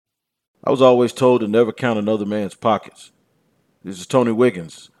I was always told to never count another man's pockets. This is Tony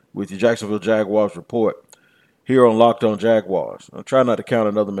Wiggins with your Jacksonville Jaguars report here on Locked On Jaguars. I try not to count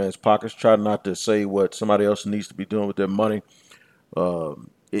another man's pockets. Try not to say what somebody else needs to be doing with their money.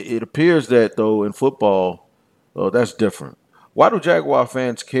 It appears that, though, in football, that's different. Why do Jaguar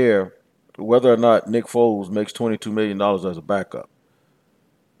fans care whether or not Nick Foles makes $22 million as a backup?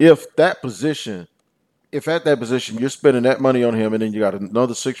 If that position, if at that position you're spending that money on him and then you got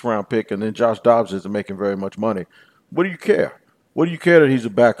another 6th round pick and then Josh Dobbs isn't making very much money, what do you care? What do you care that he's a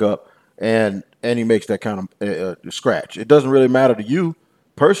backup and he makes that kind of scratch? It doesn't really matter to you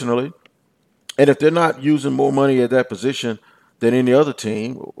personally. And if they're not using more money at that position than any other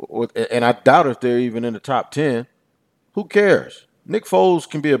team, and I doubt if they're even in the top 10, who cares? Nick Foles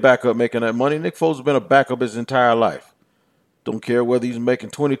can be a backup making that money. Nick Foles has been a backup his entire life. Don't care whether he's making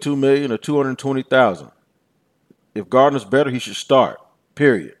 $22 million or $220,000. If Gardner's better, he should start.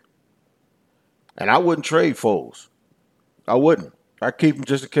 Period. And I wouldn't trade Foles. I wouldn't. I keep him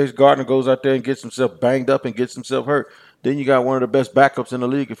just in case Gardner goes out there and gets himself banged up and gets himself hurt. Then you got one of the best backups in the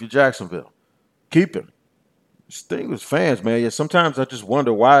league if you're Jacksonville. Keep him. This thing with fans, man. Yeah, sometimes I just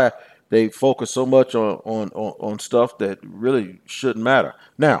wonder why they focus so much on stuff that really shouldn't matter.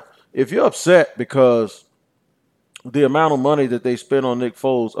 Now, if you're upset because the amount of money that they spend on Nick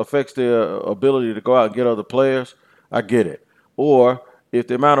Foles affects their ability to go out and get other players, I get it. Or if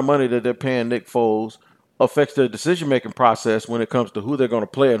the amount of money that they're paying Nick Foles affects their decision-making process when it comes to who they're going to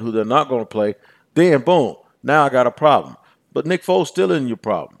play and who they're not going to play, then boom, now I got a problem. But Nick Foles still isn't your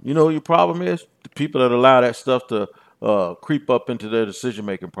problem. You know what your problem is? The people that allow that stuff to creep up into their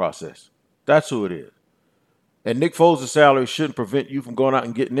decision-making process. That's who it is. And Nick Foles' salary shouldn't prevent you from going out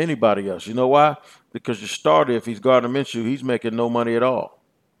and getting anybody else. You know why? Because your starter, if he's Gardner Minshew, he's making no money at all.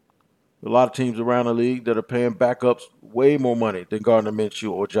 A lot of teams around the league that are paying backups way more money than Gardner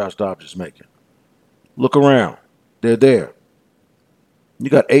Minshew or Josh Dobbs is making. Look around. They're there. You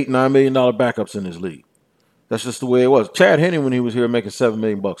got $8-9 million backups in this league. That's just the way it was. Chad Henne, when he was here, making $7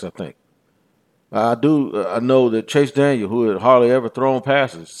 million, I think. I know that Chase Daniel, who had hardly ever thrown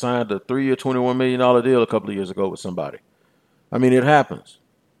passes, signed a 3-year, $21 million deal a couple of years ago with somebody. I mean, it happens.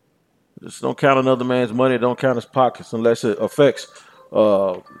 Just don't count another man's money. Don't count his pockets unless it affects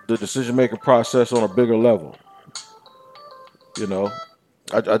the decision-making process on a bigger level. You know,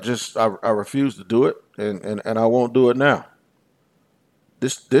 I refuse to do it, and I won't do it now.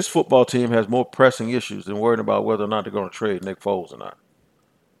 This football team has more pressing issues than worrying about whether or not they're going to trade Nick Foles or not.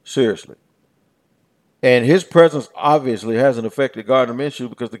 Seriously. And his presence obviously hasn't affected Gardner Minshew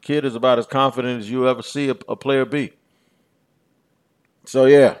because the kid is about as confident as you ever see a player be. So,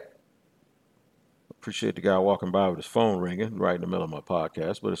 yeah. Appreciate the guy walking by with his phone ringing right in the middle of my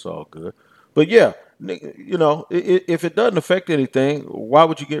podcast, but it's all good. But, yeah, you know, if it doesn't affect anything, why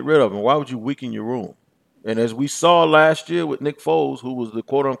would you get rid of him? Why would you weaken your room? And as we saw last year with Nick Foles, who was the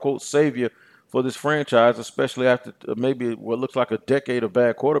quote-unquote savior for this franchise, especially after maybe what looks like a decade of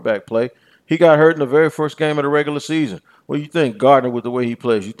bad quarterback play, he got hurt in the very first game of the regular season. What do you think, Gardner, with the way he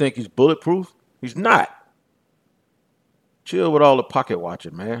plays? You think he's bulletproof? He's not. Chill with all the pocket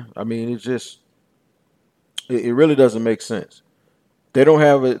watching, man. I mean, it's just it really doesn't make sense. They don't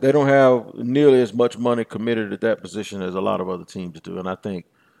have nearly as much money committed at that position as a lot of other teams do, and I think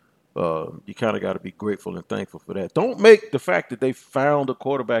you kind of got to be grateful and thankful for that. Don't make the fact that they found a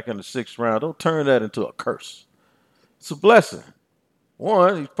quarterback in the 6th round, don't turn that into a curse. It's a blessing.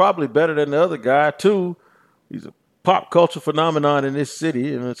 One, he's probably better than the other guy. Two, he's a pop culture phenomenon in this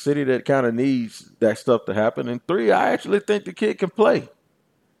city, in a city that kind of needs that stuff to happen. And three, I actually think the kid can play.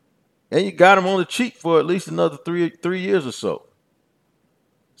 And you got him on the cheap for at least another three years or so.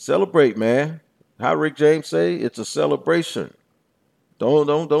 Celebrate, man. How Rick James say, it's a celebration.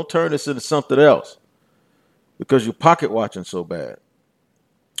 Don't turn this into something else because you're pocket watching so bad.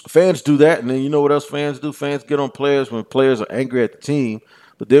 Fans do that, and then you know what else fans do? Fans get on players when players are angry at the team.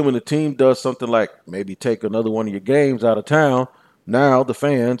 But then when the team does something like maybe take another one of your games out of town, now the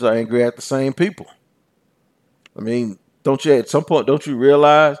fans are angry at the same people. I mean, at some point, don't you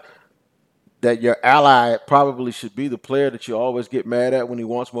realize that your ally probably should be the player that you always get mad at when he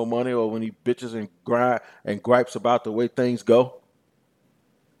wants more money or when he bitches and gripes about the way things go?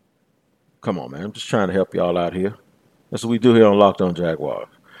 Come on, man. I'm just trying to help y'all out here. That's what we do here on Locked On Jaguars.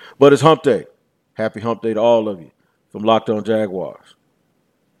 But it's hump day. Happy hump day to all of you from Locked On Jaguars.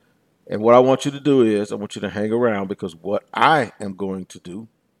 And what I want you to do is I want you to hang around because what I am going to do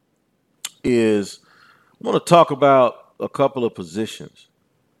is I'm going to talk about a couple of positions.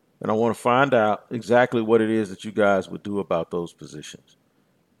 And I want to find out exactly what it is that you guys would do about those positions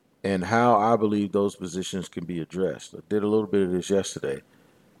and how I believe those positions can be addressed. I did a little bit of this yesterday.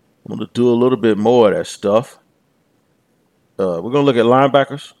 I'm going to do a little bit more of that stuff. We're going to look at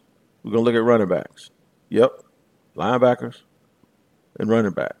linebackers. We're going to look at running backs. Yep, linebackers and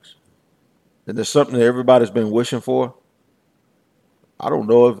running backs. And there's something that everybody's been wishing for. I don't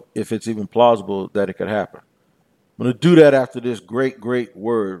know if it's even plausible that it could happen. I'm going to do that after this great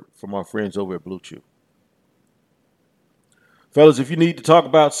word from our friends over at Blue Chew. Fellas, if you need to talk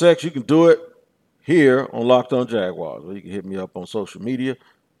about sex, you can do it here on Locked On Jaguars. Or you can hit me up on social media,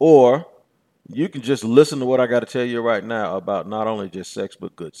 or you can just listen to what I got to tell you right now about not only just sex,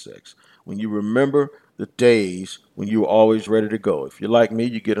 but good sex. When you remember the days when you were always ready to go. If you're like me,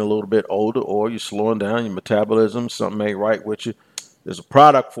 you're getting a little bit older, or you're slowing down your metabolism, something ain't right with you, there's a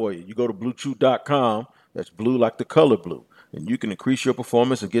product for you. You go to BlueChew.com. That's blue like the color blue. And you can increase your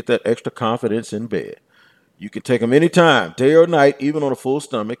performance and get that extra confidence in bed. You can take them anytime, day or night, even on a full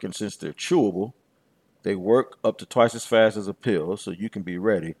stomach. And since they're chewable, they work up to twice as fast as a pill, so you can be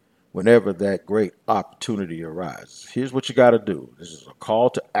ready whenever that great opportunity arises. Here's what you got to do. This is a call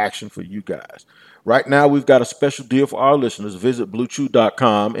to action for you guys. Right now, we've got a special deal for our listeners. Visit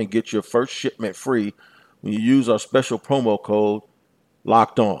BlueChew.com and get your first shipment free when you use our special promo code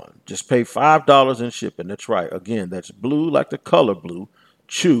Locked On. Just pay $5 in shipping. That's right. Again, that's blue like the color blue.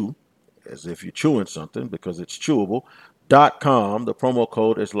 Chew, as if you're chewing something because it's chewable. .com. The promo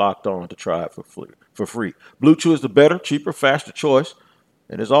code is Locked On to try it for free. Blue Chew is the better, cheaper, faster choice.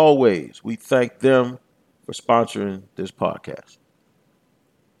 And as always, we thank them for sponsoring this podcast.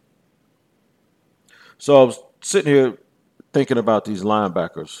 So I was sitting here thinking about these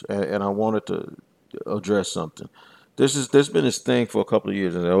linebackers, and I wanted to address something. There's been this thing for a couple of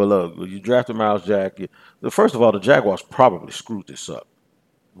years. And well, look, you drafted Myles Jack. First of all, the Jaguars probably screwed this up,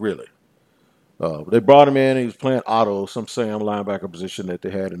 really. They brought him in. He was playing Otto, some Sam linebacker position that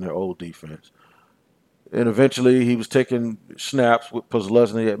they had in their old defense. And eventually, he was taking snaps with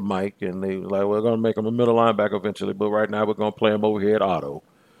Posluszny at Mike, and they were like, "We're going to make him a middle linebacker eventually, but right now we're going to play him over here at Otto.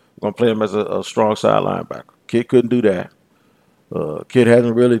 We're going to play him as a strong side linebacker." Kid couldn't do that. Kid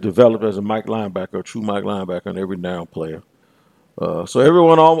hasn't really developed as a Mike linebacker, a true Mike linebacker, and every down player. So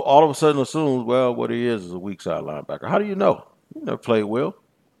everyone all of a sudden assumes, well, what he is a weak side linebacker. How do you know? You never played Will.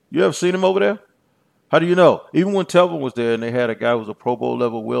 You ever seen him over there? How do you know? Even when Telvin was there and they had a guy who was a Pro Bowl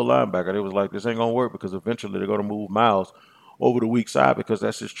level Will linebacker, they was like, this ain't going to work because eventually they're going to move Myles over the weak side because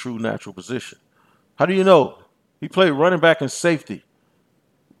that's his true natural position. How do you know? He played running back and safety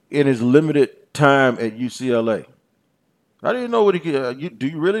in his limited time at UCLA. How do you know what he can? Do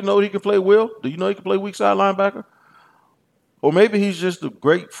you really know he can play Will? Do you know he can play weak side linebacker? Or maybe he's just a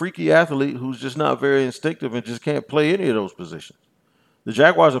great freaky athlete who's just not very instinctive and just can't play any of those positions. The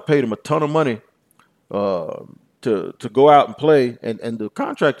Jaguars have paid him a ton of money to go out and play, and the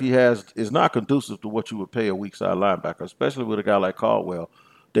contract he has is not conducive to what you would pay a weak side linebacker, especially with a guy like Caldwell,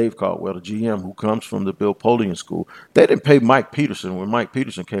 Dave Caldwell, the GM, who comes from the Bill Polian school. They didn't pay Mike Peterson when Mike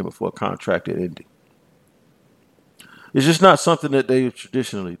Peterson came before a contract at Indy. It's just not something that they've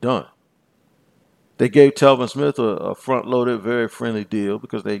traditionally done. They gave Telvin Smith a front-loaded, very friendly deal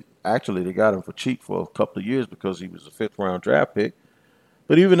because they got him for cheap for a couple of years because he was a fifth-round draft pick.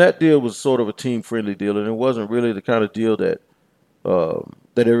 But even that deal was sort of a team-friendly deal, and it wasn't really the kind of deal that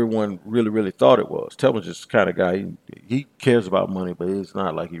everyone really thought it was. Telvin's just the kind of guy, he cares about money, but it's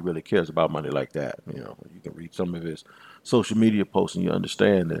not like he really cares about money like that. You know, you can read some of his social media posts and you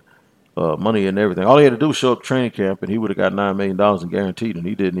understand that money and everything. All he had to do was show up to training camp, and he would have got $9 million in guaranteed, and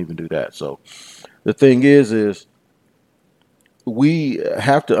he didn't even do that. So the thing is we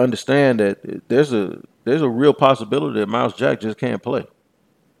have to understand that there's a real possibility that Myles Jack just can't play,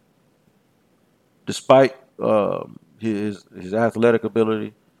 despite his athletic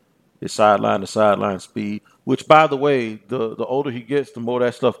ability, his sideline to sideline speed. Which, by the way, the older he gets, the more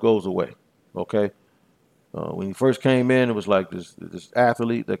that stuff goes away. Okay. When he first came in, it was like this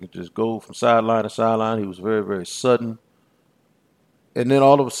athlete that could just go from sideline to sideline. He was very, very sudden. And then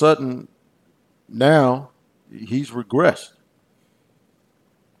all of a sudden, now he's regressed.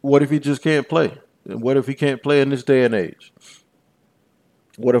 What if he just can't play? And what if he can't play in this day and age?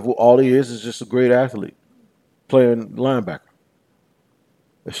 What if all he is just a great athlete playing linebacker?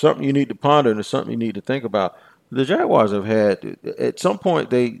 It's something you need to ponder, and it's something you need to think about. The Jaguars have had, at some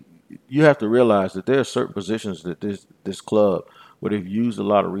point, you have to realize that there are certain positions that this club where they've used a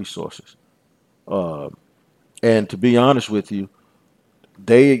lot of resources. And to be honest with you,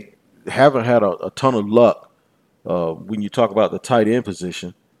 they haven't had a ton of luck when you talk about the tight end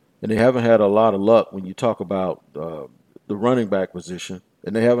position, and they haven't had a lot of luck when you talk about the running back position,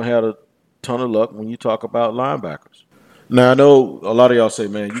 and they haven't had a ton of luck when you talk about linebackers. Now, I know a lot of y'all say,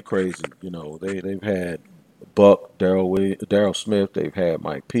 man, you crazy. You know, they've had Buck, Daryl Smith. They've had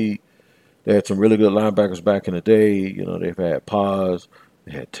Mike Pete. They had some really good linebackers back in the day. They've had Paz.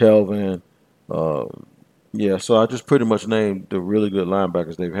 They had Telvin. Um, yeah, so I just pretty much named the really good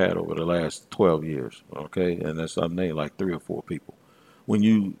linebackers they've had over the last 12 years. Okay, and I named like 3 or 4 people. When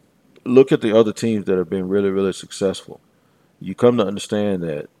you look at the other teams that have been really, really successful, you come to understand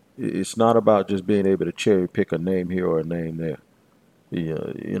that it's not about just being able to cherry pick a name here or a name there.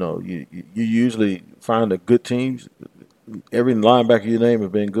 You usually find that good teams. Every linebacker you name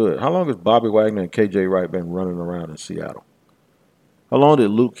have been good. How long has Bobby Wagner and KJ Wright been running around in Seattle? How long did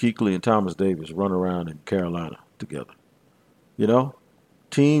Luke Kuechly and Thomas Davis run around in Carolina together? You know,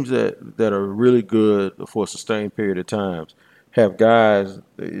 teams that are really good for a sustained period of times have guys.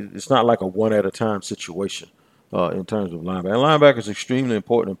 It's not like a one at a time situation in terms of linebacker. And linebacker is extremely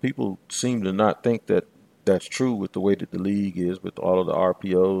important, and people seem to not think that that's true with the way that the league is, with all of the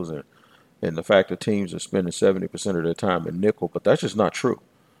RPOs and the fact that teams are spending 70% of their time in nickel. But that's just not true.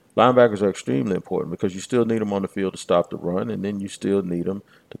 Linebackers are extremely important because you still need them on the field to stop the run, and then you still need them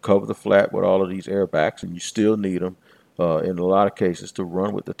to cover the flat with all of these airbacks, and you still need them in a lot of cases to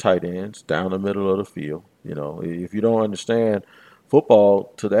run with the tight ends down the middle of the field. If you don't understand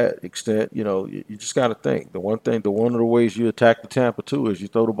football to that extent, you just got to think. One of the ways you attack the Tampa too is you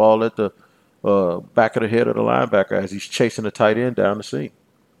throw the ball at the back of the head of the linebacker as he's chasing the tight end down the seam.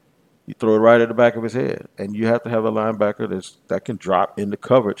 You throw it right at the back of his head, and you have to have a linebacker that can drop into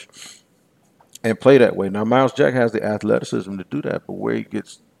coverage and play that way. Now, Miles Jack has the athleticism to do that, but where he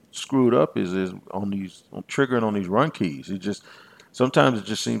gets screwed up is on triggering on these run keys. Sometimes it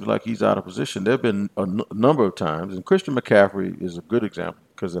just seems like he's out of position. There have been a number of times, and Christian McCaffrey is a good example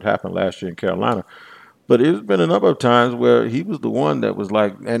because it happened last year in Carolina. But it's been a number of times where he was the one that was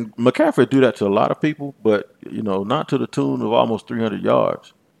like, and McCaffrey do that to a lot of people, but not to the tune of almost 300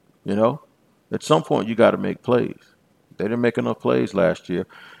 yards. You know, at some point you got to make plays. They didn't make enough plays last year,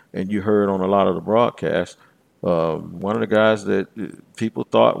 and you heard on a lot of the broadcasts. One of the guys that people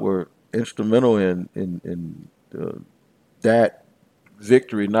thought were instrumental in that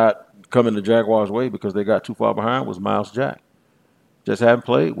victory not coming the Jaguars' way because they got too far behind was Miles Jack. Just haven't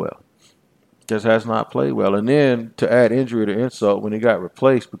played well. Just has not played well. And then to add injury to insult, when he got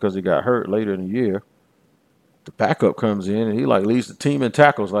replaced because he got hurt later in the year, the backup comes in and he leads the team in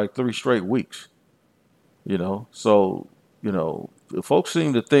tackles like 3 straight weeks. So folks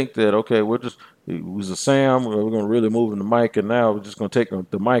seem to think that okay, it was a Sam, we're going to really move him to Mike, and now we're just going to take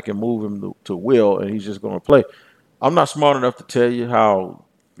the Mike and move him to Will, and he's just going to play. I'm not smart enough to tell you how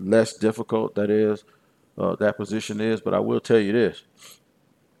less difficult that position is, but I will tell you this: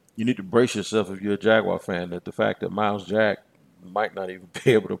 you need to brace yourself if you're a Jaguar fan that the fact that Miles Jack might not even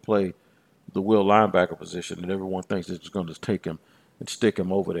be able to play the will linebacker position, and everyone thinks it's just going to take him and stick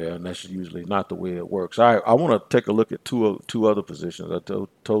him over there, and that's usually not the way it works. I want to take a look at two other positions. I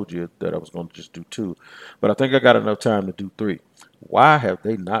told you that I was going to just do 2, but I think I got enough time to do 3. Why have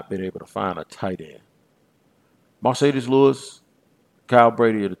they not been able to find a tight end? Marcedes Lewis, Kyle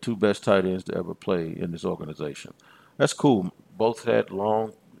Brady are the 2 best tight ends to ever play in this organization. That's cool. Both had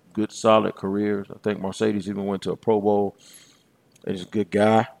long, good, solid careers. I think Marcedes even went to a Pro Bowl. He's a good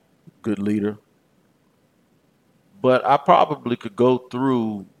guy, good leader. But I probably could go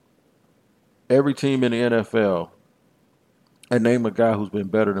through every team in the NFL and name a guy who's been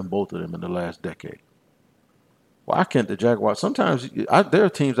better than both of them in the last decade. Why can't the Jaguars? Sometimes there are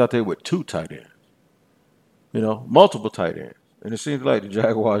teams out there with 2 tight ends, multiple tight ends. And it seems like the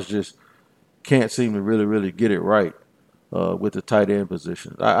Jaguars just can't seem to really, really get it right with the tight end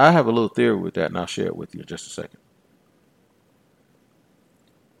positions. I have a little theory with that, and I'll share it with you in just a second.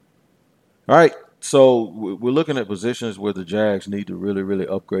 All right. So we're looking at positions where the Jags need to really, really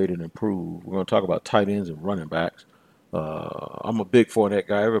upgrade and improve. We're going to talk about tight ends and running backs. I'm a big Fournette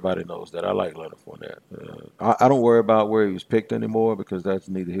guy. Everybody knows that. I like Leonard Fournette. I don't worry about where he was picked anymore because that's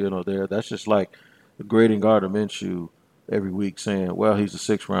neither here nor there. That's just like grading Gardner Minshew every week saying, well, he's a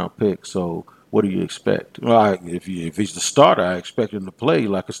 6th-round pick, so what do you expect? Well, if he's the starter, I expect him to play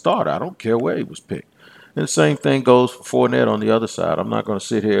like a starter. I don't care where he was picked. And the same thing goes for Fournette on the other side. I'm not going to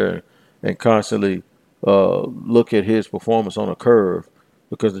sit here and constantly look at his performance on a curve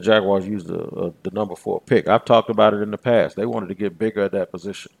because the Jaguars used the number 4 pick. I've talked about it in the past. They wanted to get bigger at that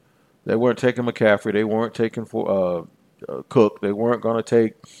position. They weren't taking McCaffrey. They weren't taking for Cook. They weren't going to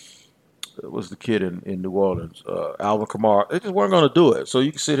take was the kid in New Orleans, Alvin Kamara. They just weren't going to do it. So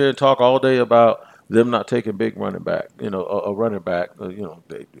you can sit here and talk all day about them not taking big running back, a running back. The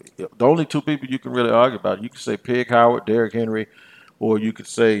only 2 people you can really argue about, you can say Pig Howard, Derrick Henry, or you could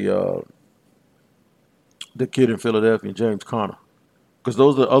say the kid in Philadelphia, James Conner. because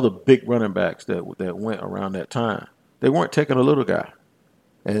those are the other big running backs that went around that time. They weren't taking a little guy,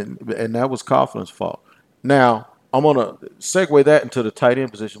 and that was Coughlin's fault. Now I'm gonna segue that into the tight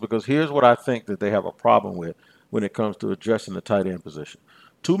end position because here's what I think that they have a problem with when it comes to addressing the tight end position.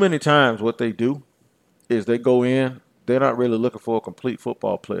 Too many times, what they do is they go in. They're not really looking for a complete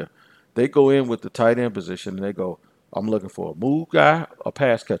football player. They go in with the tight end position and they go, I'm looking for a move guy, a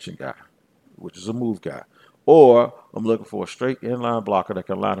pass catching guy, which is a move guy. Or I'm looking for a straight inline blocker that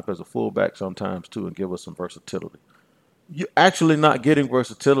can line up as a fullback sometimes too and give us some versatility. You're actually not getting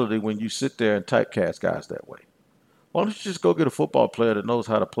versatility when you sit there and typecast guys that way. Why don't you just go get a football player that knows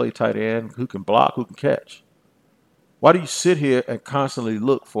how to play tight end, who can block, who can catch? Why do you sit here and constantly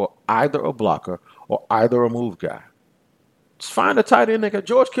look for either a blocker or either a move guy? Just find a tight end that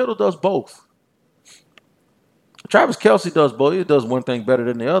George Kittle does both. Travis Kelce does both. He does one thing better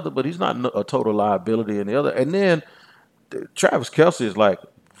than the other, but he's not a total liability in the other. And then Travis Kelce is like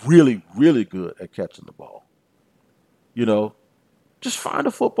really, really good at catching the ball. You know, just find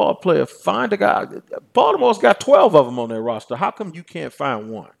a football player. Find a guy. Baltimore's got 12 of them on their roster. How come you can't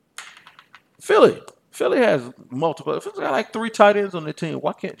find one? Philly has multiple. Philly's got like 3 tight ends on their team.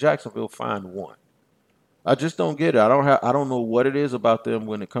 Why can't Jacksonville find one? I just don't get it. I don't know what it is about them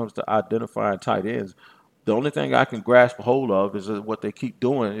when it comes to identifying tight ends. The only thing I can grasp a hold of is that what they keep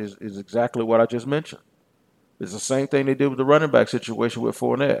doing is exactly what I just mentioned. It's the same thing they did with the running back situation with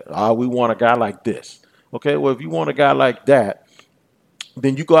Fournette. We want a guy like this. Okay, well, if you want a guy like that,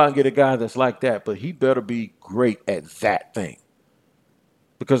 then you go out and get a guy that's like that, but he better be great at that thing.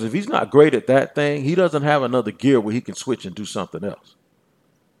 Because if he's not great at that thing, he doesn't have another gear where he can switch and do something else.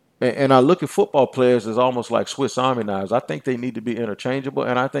 And I look at football players as almost like Swiss Army knives. I think they need to be interchangeable,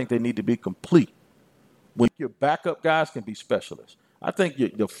 and I think they need to be complete. When your backup guys can be specialists. I think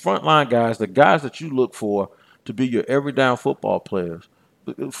your frontline guys, the guys that you look for to be your every down football players,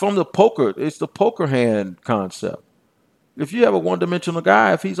 from the poker, it's the poker hand concept. If you have a one-dimensional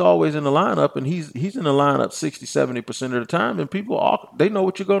guy, if he's always in the lineup and he's in the lineup 60, 70% of the time, then they know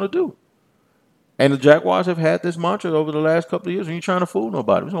what you're going to do. And the Jaguars have had this mantra over the last couple of years. You ain't trying to fool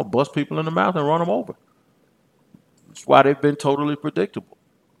nobody. We're going to bust people in the mouth and run them over. That's why they've been totally predictable.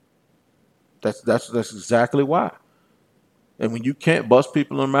 That's exactly why. And when you can't bust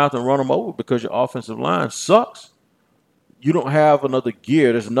people in the mouth and run them over because your offensive line sucks, you don't have another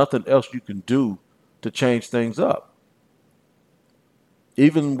gear. There's nothing else you can do to change things up.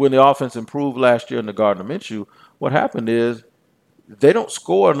 Even when the offense improved last year in the Gardner Minshew, what happened is they don't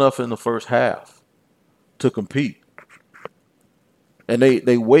score enough in the first half to compete. And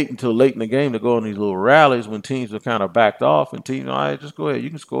they wait until late in the game to go on these little rallies when teams are kind of backed off and teams, all right, just go ahead. You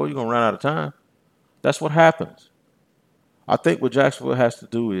can score. You're going to run out of time. That's what happens. I think what Jacksonville has to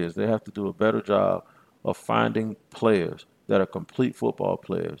do is they have to do a better job of finding players that are complete football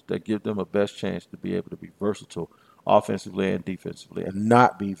players that give them a best chance to be able to be versatile offensively and defensively and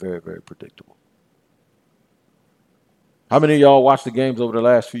not be very, very predictable. How many of y'all watched the games over the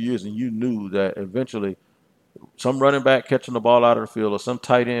last few years and you knew that eventually some running back catching the ball out of the field or some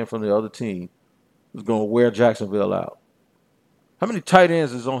tight end from the other team was going to wear Jacksonville out? How many tight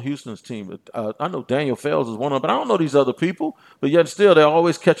ends is on Houston's team? I know Daniel Fells is one of them, but I don't know these other people. But yet still, they're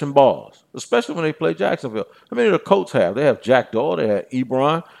always catching balls, especially when they play Jacksonville. How many of the Colts have? They have Jack Doyle. They have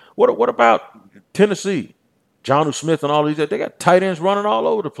Ebron. What about Tennessee? Jonnu Smith and all these. They got tight ends running all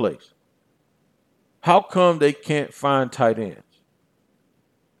over the place. How come they can't find tight ends?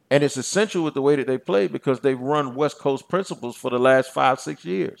 And it's essential with the way that they play because they've run West Coast principles for the last 5-6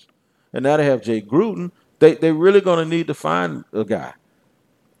 years. And now they have Jay Gruden. They're really going to need to find a guy.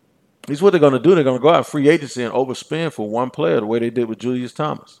 Here's what they're going to do. They're going to go out free agency and overspend for one player the way they did with Julius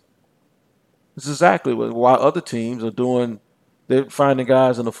Thomas. This is exactly why other teams are doing. They're finding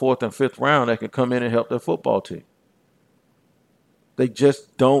guys in the 4th and 5th round that can come in and help their football team. They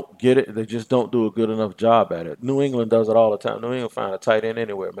just don't get it. They just don't do a good enough job at it. New England does it all the time. New England find a tight end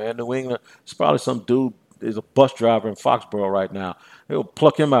anywhere, man. New England, it's probably some dude is a bus driver in Foxborough right now. They'll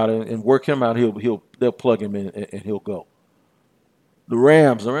pluck him out and work him out. They'll plug him in and he'll go. The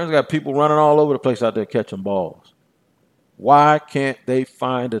Rams got people running all over the place out there catching balls. Why can't they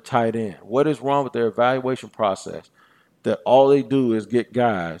find a tight end? What is wrong with their evaluation process that all they do is get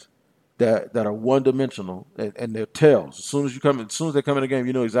guys that are one-dimensional and they're tails? As soon as they come in the game,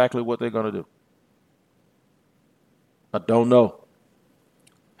 you know exactly what they're going to do. I don't know.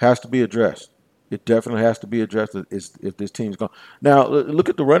 Has to be addressed. It definitely has to be addressed if this team's going. Now, look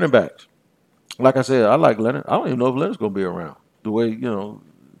at the running backs. Like I said, I like Leonard. I don't even know if Leonard's going to be around. The way,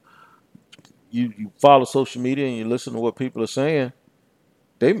 you follow social media and you listen to what people are saying,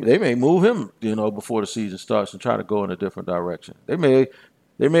 they may move him, before the season starts and try to go in a different direction. They may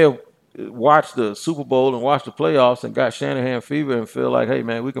have watched the Super Bowl and watched the playoffs and got Shanahan fever and feel like, hey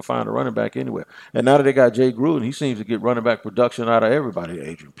man, we can find a running back anywhere. And now that they got Jay Gruden, he seems to get running back production out of everybody.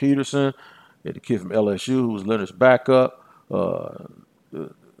 Adrian Peterson, the kid from LSU who was Leonard's backup,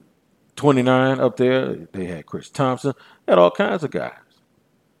 29 up there. They had Chris Thompson, had all kinds of guys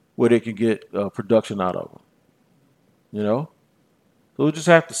where they can get production out of them. So we just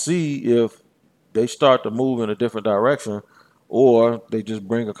have to see if they start to move in a different direction, or they just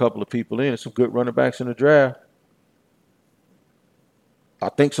bring a couple of people in, some good running backs in the draft. I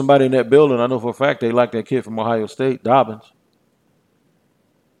think somebody in that building, I know for a fact they like that kid from Ohio State, Dobbins.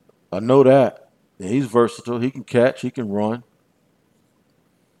 I know that. And he's versatile. He can catch. He can run.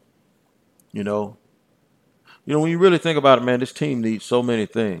 When you really think about it, man, this team needs so many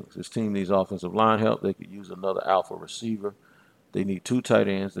things. This team needs offensive line help. They could use another alpha receiver. They need 2 tight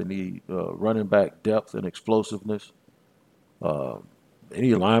ends. They need running back depth and explosiveness. They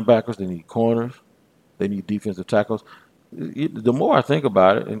need linebackers. They need corners. They need defensive tackles. The more I think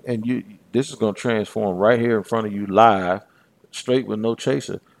about it, and this is going to transform right here in front of you live, straight with no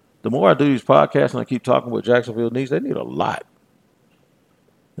chaser. The more I do these podcasts and I keep talking what Jacksonville needs, they need a lot.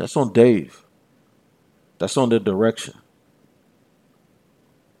 That's on Dave. That's on their direction.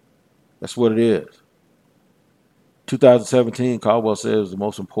 That's what it is. 2017, Caldwell said, was the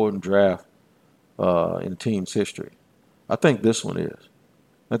most important draft in the team's history. I think this one is.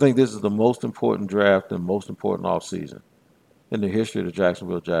 I think this is the most important draft and most important offseason in the history of the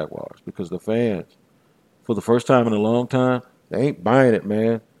Jacksonville Jaguars, because the fans, for the first time in a long time, they ain't buying it,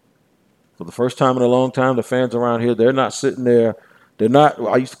 man. For the first time in a long time, the fans around here, they're not sitting there. They're not,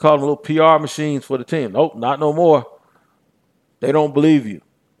 I used to call them little PR machines for the team. Nope, not no more. They don't believe you.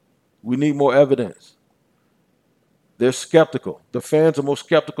 We need more evidence. They're skeptical. The fans are more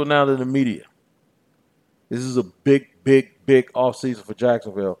skeptical now than the media. This is a big, big, big offseason for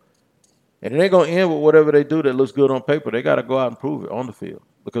Jacksonville. And it ain't going to end with whatever they do that looks good on paper. They got to go out and prove it on the field.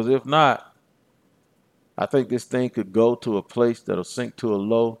 Because if not, I think this thing could go to a place that'll sink to a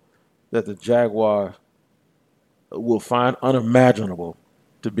low that the Jaguars will find unimaginable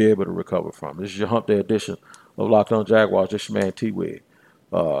to be able to recover from. This is your Hump Day edition of Locked On Jaguars. This is your man T-Wig.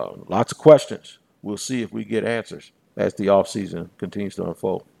 Lots of questions. We'll see if we get answers as the offseason continues to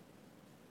unfold.